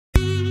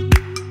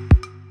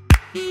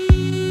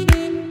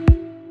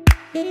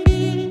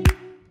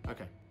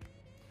Okay.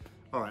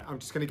 All right, I'm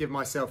just going to give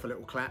myself a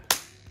little clap.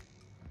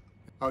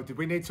 Oh, did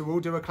we need to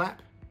all do a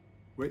clap?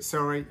 Wait,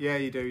 sorry. Yeah,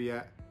 you do,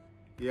 yeah.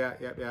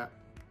 Yeah.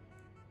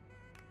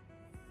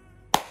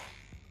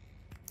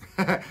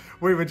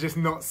 We were just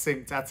not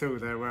synced at all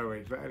there, were we?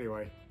 But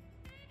anyway.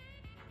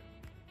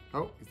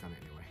 Oh, he's done it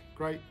anyway.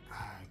 Great.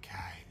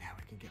 Okay, now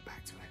we can get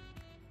back to it.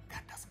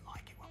 Dad doesn't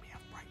like it when we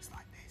have breaks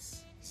like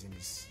this. He's in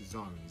his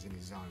zone,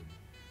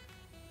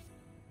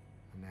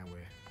 And now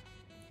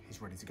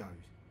he's ready to go.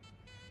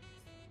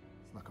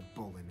 It's like a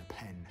bull in a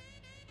pen.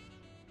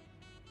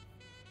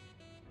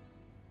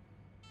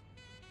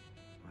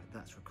 Right,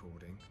 that's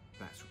recording.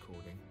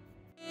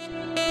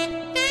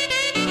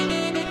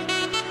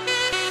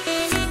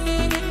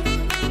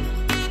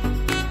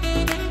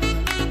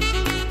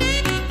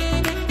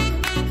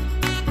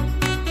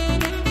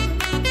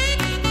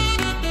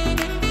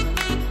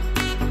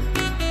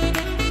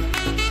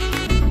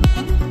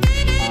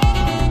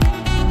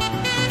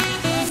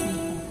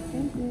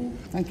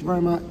 Thank you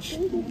very much.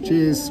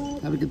 Cheers.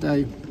 Have a good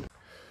day.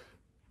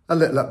 A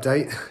little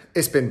update.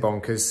 It's been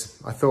bonkers.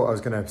 I thought I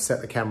was going to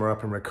set the camera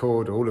up and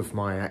record all of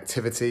my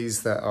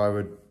activities that I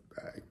would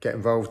get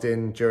involved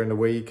in during the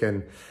week,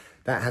 and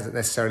that hasn't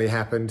necessarily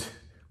happened.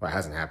 Well, it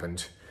hasn't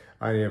happened.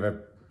 I only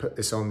ever put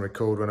this on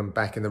record when I'm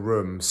back in the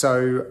room.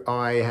 So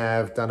I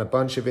have done a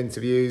bunch of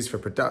interviews for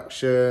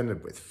production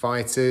and with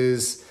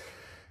fighters.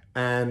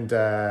 And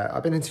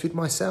I've been interviewed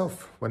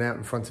myself, went out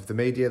in front of the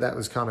media. That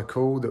was kind of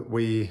cool that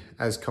we,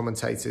 as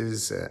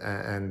commentators,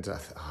 and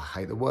I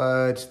hate the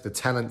word, the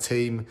talent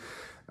team,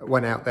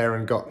 went out there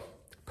and got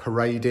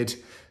paraded.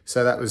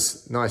 So that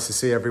was nice to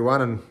see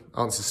everyone and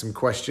answer some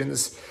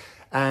questions.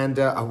 And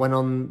I went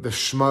on the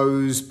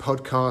Schmoes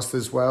podcast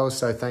as well.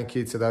 So thank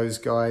you to those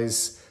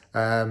guys,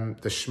 the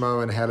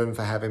Schmo and Helen,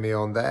 for having me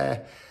on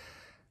there.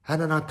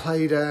 And then I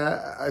played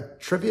a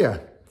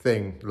trivia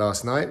thing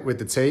last night with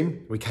the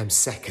team. We came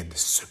second,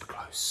 super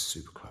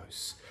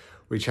close.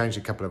 We changed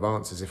a couple of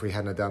answers. If we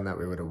hadn't have done that,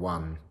 we would have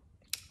won.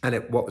 And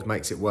what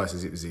makes it worse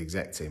is it was the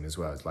exec team as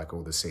well. It's like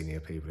all the senior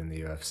people in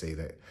the UFC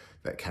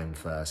that came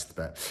first.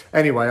 But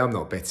anyway, I'm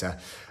not bitter.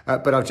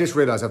 But I've just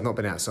realised I've not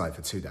been outside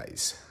for 2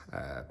 days.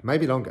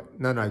 Maybe longer.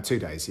 No, 2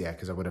 days, yeah,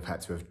 because I would have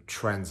had to have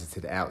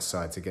transited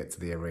outside to get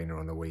to the arena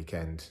on the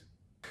weekend.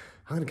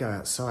 I'm going to go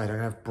outside. I'm going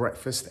to have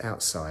breakfast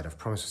outside. I've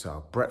promised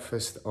myself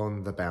breakfast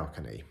on the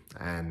balcony.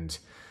 And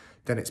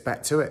then it's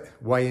back to it.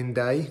 Weigh-in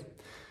day.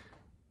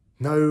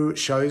 No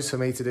shows for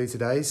me to do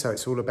today, so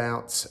it's all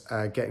about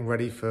getting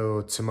ready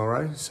for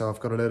tomorrow. So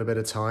I've got a little bit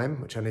of time,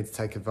 which I need to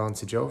take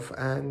advantage of.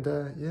 And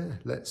yeah,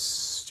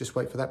 let's just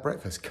wait for that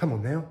breakfast. Come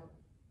on now.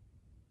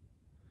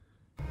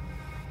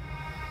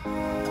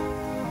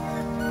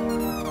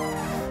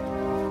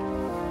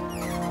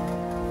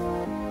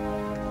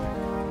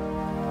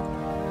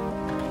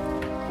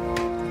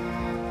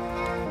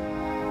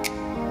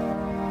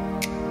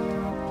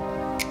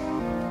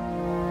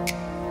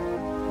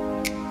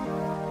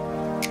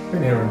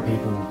 Been hearing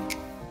people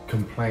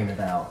complain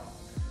about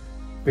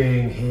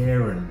being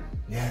here and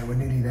yeah, we're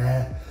nearly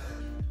there.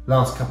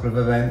 Last couple of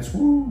events,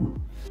 woo!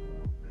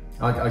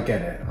 I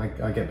get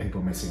it. I get people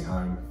missing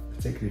home,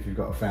 particularly if you've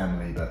got a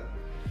family, but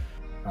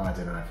I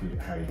don't know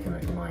how you can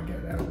let your mind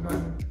get there at the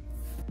moment.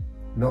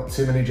 Not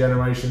too many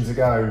generations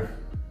ago,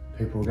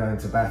 people were going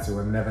to battle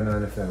and never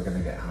known if they were going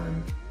to get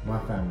home. My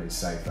family's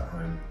safe at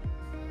home.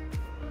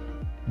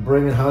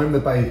 Bringing home the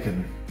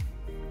bacon.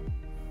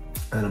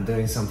 And I'm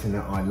doing something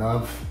that I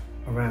love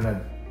around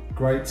a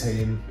great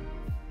team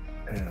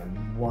in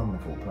a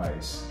wonderful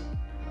place.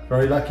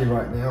 Very lucky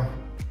right now.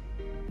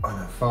 I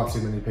know far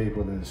too many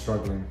people that are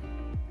struggling,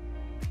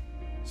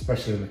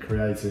 especially in the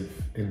creative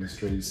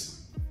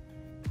industries.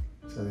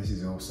 So this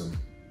is awesome.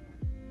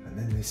 And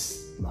then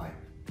this like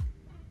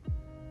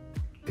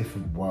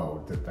different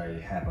world that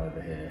they have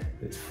over here.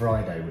 It's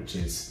Friday, which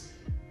is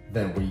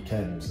their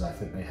weekends. I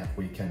think they have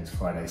weekends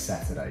Friday,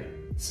 Saturday,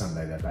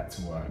 Sunday they're back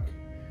to work.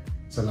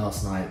 So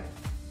last night,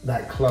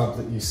 that club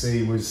that you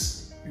see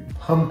was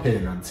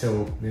pumping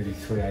until nearly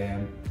 3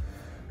 AM,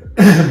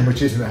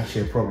 which isn't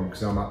actually a problem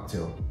because I'm up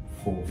till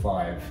 4 or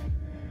 5.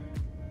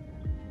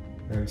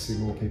 And you see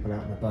more people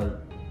out on the boat.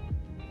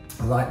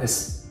 I like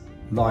this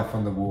life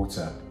on the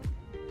water.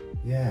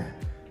 Yeah,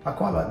 I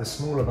quite like the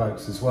smaller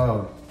boats as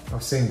well.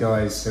 I've seen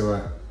guys who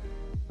are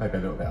maybe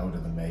a little bit older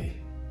than me,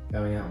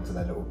 going out onto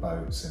their little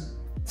boats and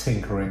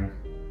tinkering,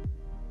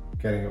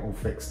 getting it all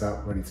fixed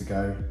up, ready to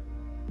go.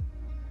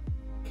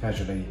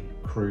 Casually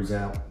cruise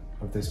out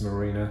of this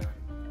marina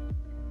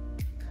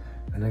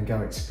and then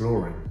go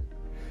exploring.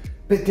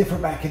 Bit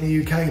different back in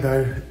the UK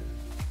though.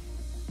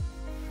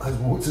 Those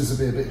waters will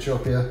be a bit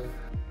choppier,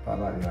 but I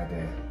like the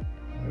idea.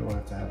 We all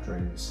have to have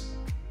dreams.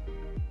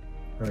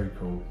 Very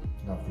cool,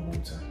 love the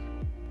water.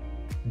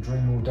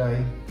 Dream all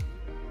day,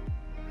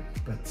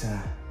 but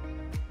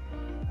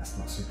that's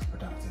not super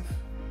productive.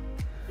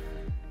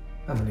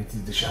 I'm gonna need to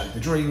do the show. The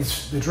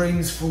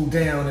dreams fall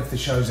down if the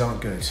shows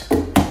aren't good.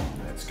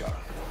 Let's go.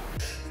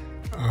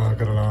 Oh, I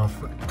gotta laugh.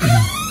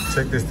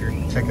 Check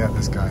out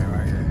this guy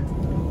right here.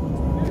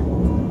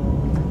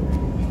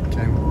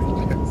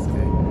 Can't see.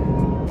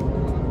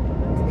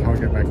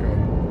 it back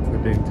on. They're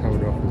being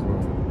told off as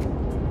well.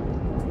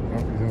 Oh,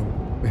 it's on.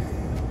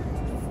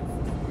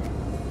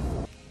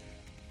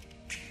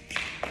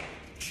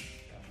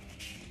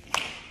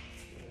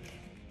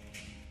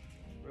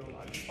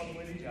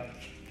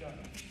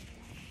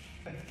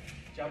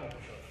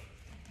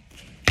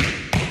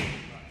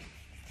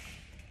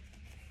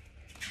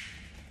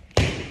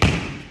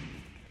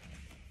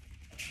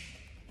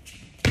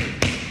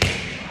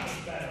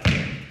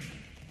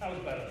 That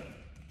was better.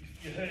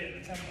 You heard it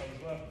in the tempo as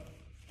well.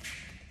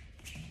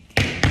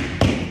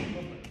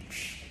 Lovely.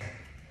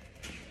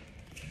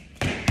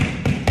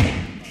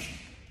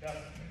 Yeah.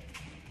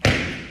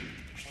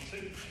 1, 2.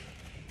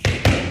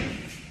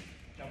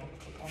 Jump up the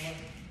cut combo.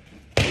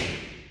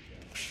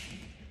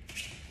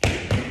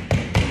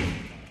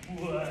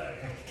 Whoa.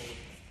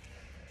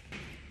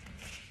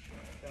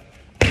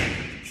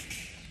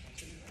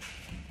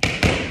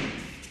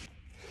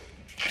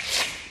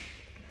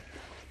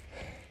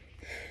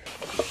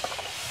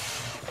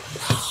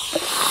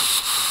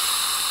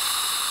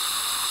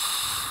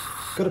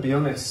 Gotta be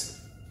honest,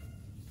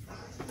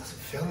 it doesn't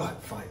feel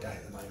like fight day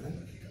at the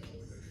moment.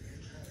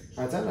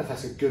 I don't know if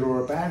that's a good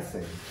or a bad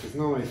thing, because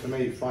normally for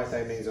me, fight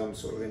day means I'm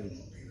sort of in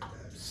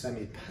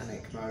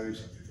semi-panic mode,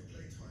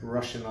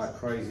 rushing like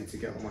crazy to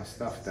get all my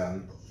stuff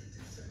done.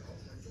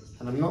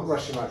 And I'm not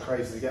rushing like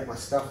crazy to get my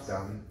stuff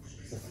done.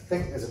 I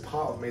think there's a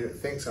part of me that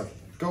thinks I've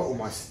got all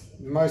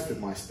most of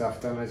my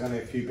stuff done. There's only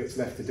a few bits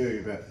left to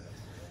do, but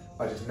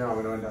I just know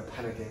I'm going to end up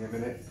panicking in a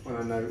minute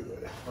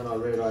when I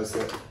realise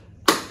that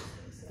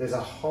there's a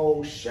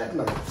whole shed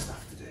load of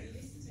stuff to do.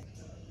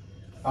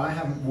 I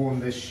haven't worn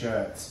this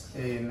shirt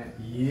in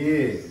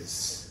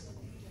years.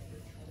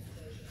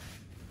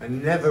 I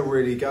never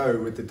really go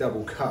with the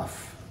double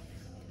cuff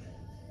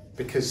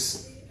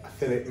because I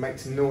feel it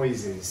makes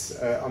noises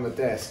on the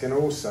desk, and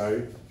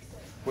also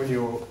when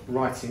you're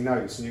writing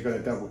notes and you've got a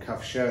double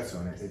cuff shirt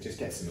on it, it just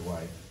gets in the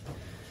way.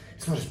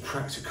 It's not as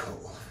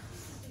practical.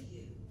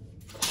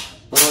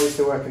 When I used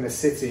to work in the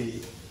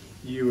city,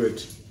 you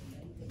would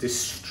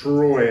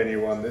destroy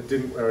anyone that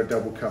didn't wear a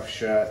double cuff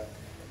shirt,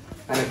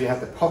 and if you had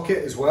the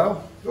pocket as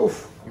well,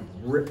 oof, you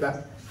rip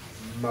that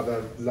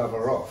mother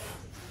lover off.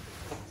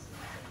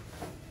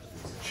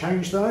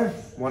 Change though,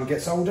 one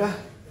gets older,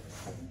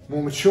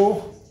 more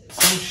mature.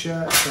 Some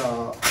shirts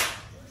are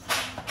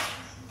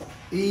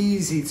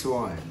easy to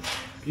iron,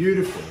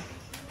 beautiful.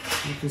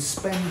 You can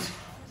spend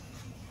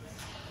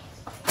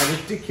a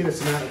ridiculous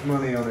amount of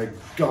money on a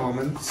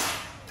garment,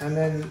 and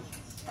then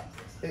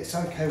it's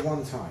okay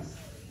one time.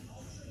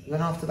 And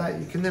then after that,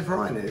 you can never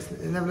iron it.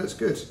 It never looks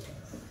good.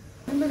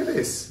 And look at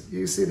this.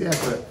 You see the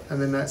effort,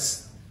 and then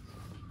that's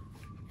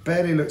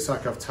barely looks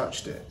like I've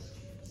touched it.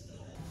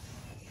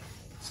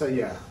 So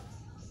yeah,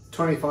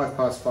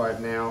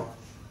 5:25 now,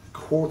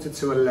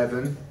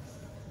 11:15.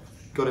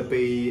 Got to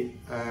be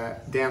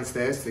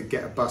downstairs to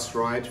get a bus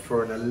ride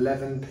for an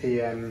 11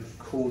 PM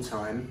call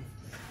time.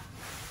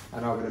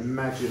 And I would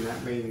imagine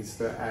that means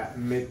that at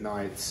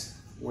midnight,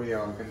 we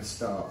are going to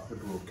start the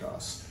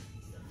broadcast.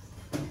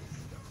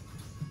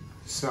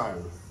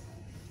 So,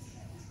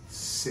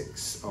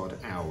 6 odd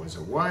hours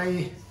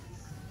away.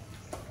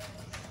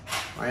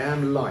 I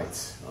am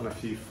light on a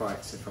few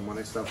fights, if I'm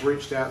honest. I've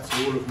reached out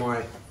to all of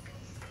my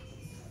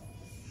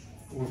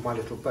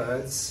little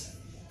birds,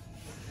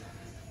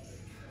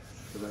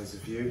 for those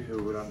of you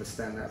who would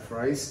understand that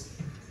phrase.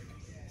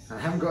 I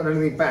haven't got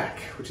anything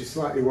back, which is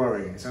slightly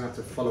worrying, so I have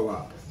to follow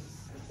up.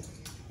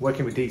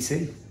 Working with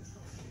DC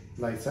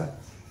later,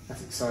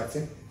 that's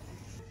exciting.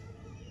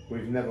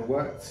 We've never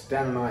worked,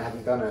 Dan and I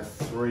haven't done a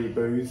 3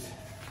 booth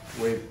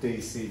with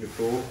DC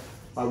before.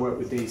 I worked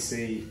with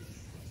DC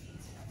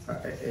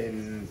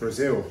in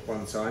Brazil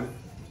one time,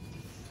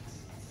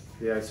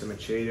 the Osa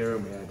Machida,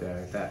 and we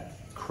had that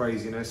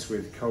craziness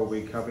with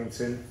Colby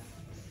Covington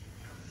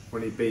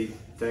when he beat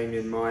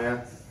Damian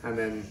Maia, and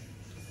then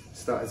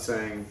started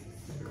saying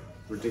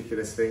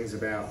ridiculous things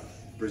about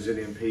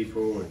Brazilian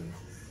people and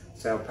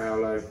Sao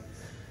Paulo.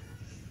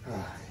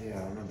 Yeah,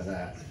 I remember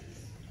that.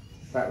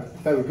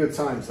 They were good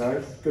times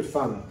though, good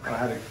fun. I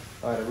had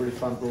a really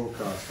fun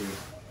broadcast with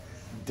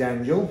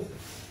Daniel.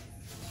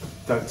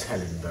 Don't tell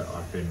him that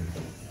I've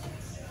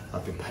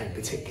been paying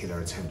particular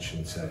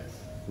attention to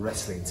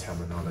wrestling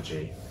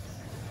terminology.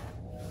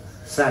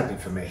 Sadly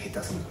for me, it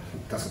doesn't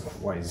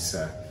always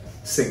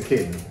sink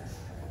in,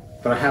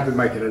 but I have been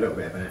making a little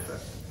bit of an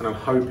effort, and I'm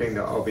hoping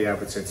that I'll be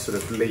able to sort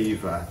of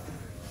lever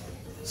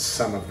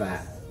some of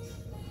that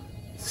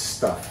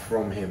stuff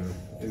from him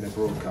in the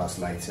broadcast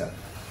later.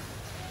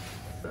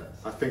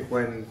 I think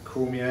when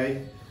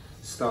Cormier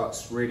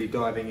starts really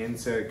diving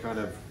into kind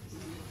of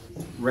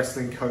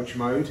wrestling coach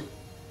mode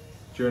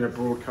during a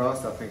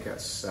broadcast, I think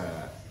that's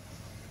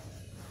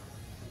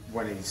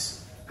when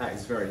he's at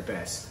his very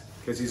best,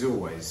 because he's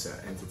always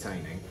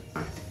entertaining.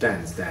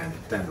 Dan's Dan.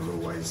 Dan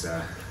will always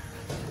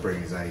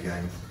bring his A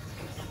game,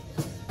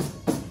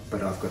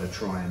 but I've got to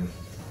try and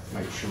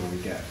make sure we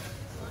get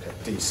like a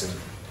decent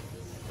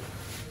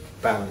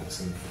balance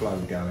and flow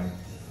going.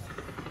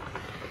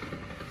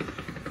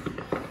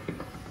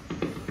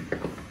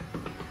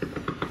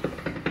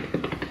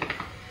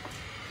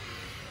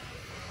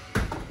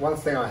 one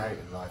thing I hate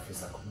in life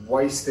is like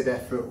wasted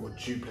effort or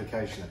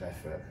duplication of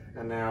effort.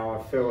 And now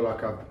I feel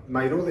like I've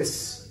made all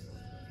this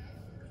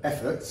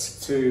effort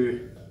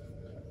to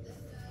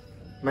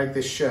make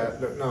this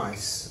shirt look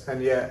nice,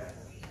 and yet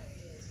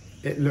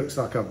it looks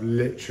like I've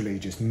literally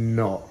just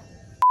not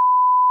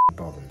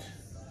bothered.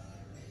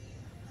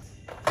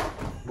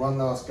 One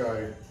last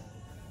go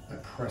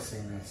at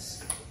pressing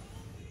this.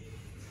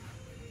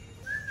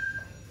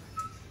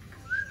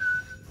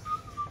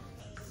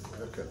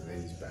 Look at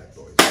these bad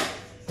boys.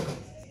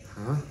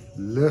 Huh?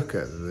 Look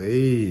at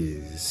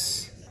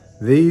these.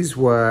 These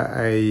were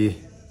a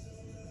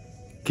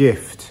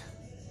gift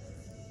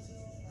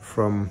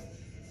from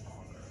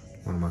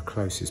one of my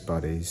closest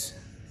buddies.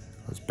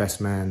 I was best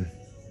man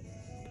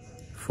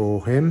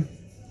for him,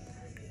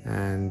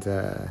 and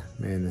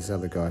me and this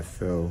other guy,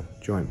 Phil,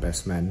 joint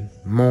best men,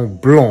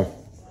 Mont Blanc.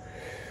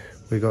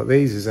 We got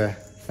these as a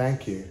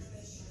thank you.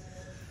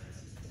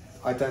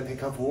 I don't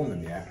think I've worn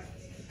them yet,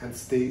 and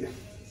Steve's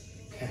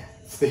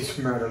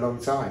been married a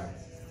long time.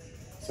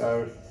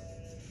 So,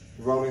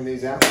 rolling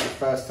these out for the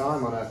first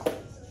time on a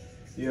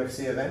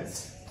UFC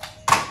event.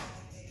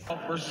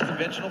 Versus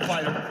conventional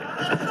fighter. Oh,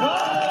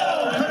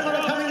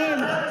 coming in.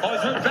 Oh,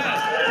 he's hurt bad.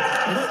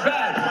 He's hurt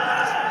bad.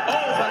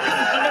 Oh, my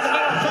goodness,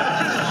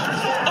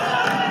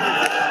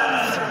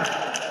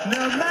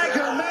 another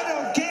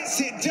Nurmagomedov gets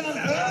it done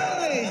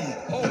early.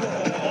 Oh,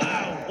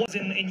 wow. Was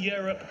in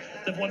Europe.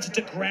 They've wanted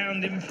to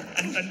ground him.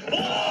 And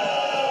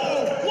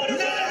oh! What a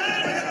That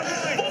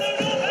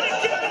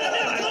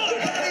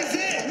is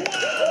it. Wow,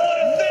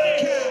 what a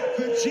finish.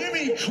 For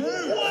Jimmy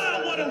Cruz.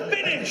 Wow, what a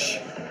finish.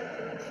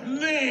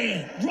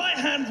 Man, right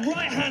hand,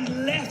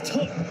 left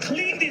hook,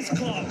 cleaned his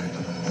clock.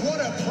 What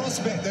a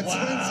prospect the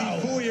Wow.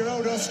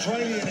 24-year-old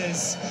Australian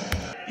is.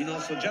 You know,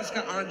 so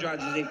Jessica Andrade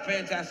is a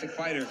fantastic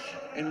fighter,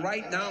 and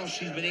right now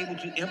she's been able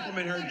to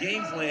implement her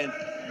game plan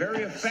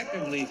very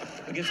effectively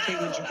against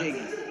Caitlin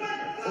Chikagi.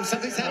 Oh,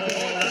 something's happened.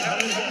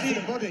 Oh,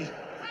 The body.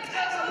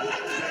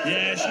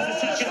 Yeah, she's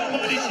attacking the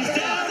body, she's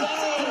down.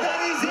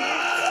 That is it.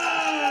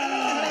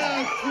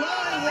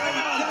 Flyweight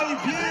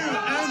debut.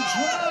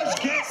 Andrade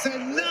gets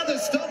another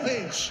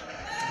stoppage.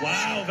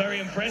 Wow, very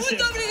impressive.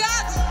 Muito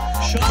obrigado.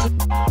 Shot.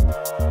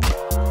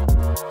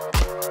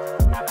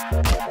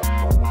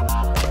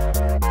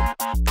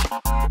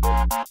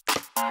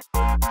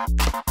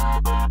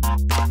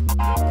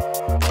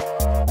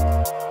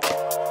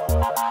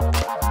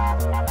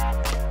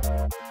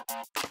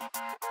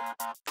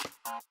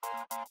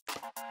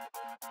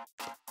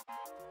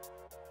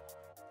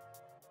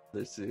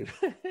 Soon.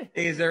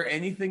 Is there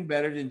anything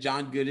better than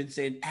John Gooden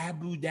saying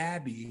Abu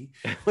Dhabi?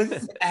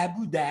 This is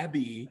Abu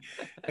Dhabi.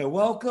 And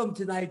welcome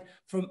tonight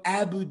from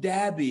Abu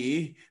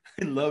Dhabi.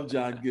 I love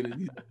John Gooden.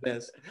 He's the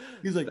best.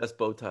 He's like, Best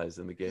bow ties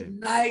in the game.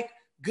 tonight,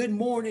 good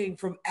morning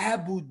from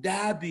Abu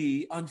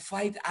Dhabi on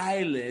Fight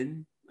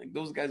Island. Like,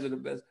 those guys are the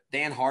best.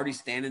 Dan Hardy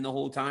standing the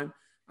whole time.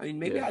 I mean,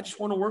 maybe Yeah. I just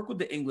want to work with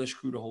the English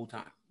crew the whole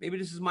time. Maybe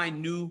this is my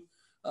new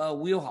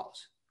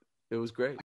wheelhouse. It was great.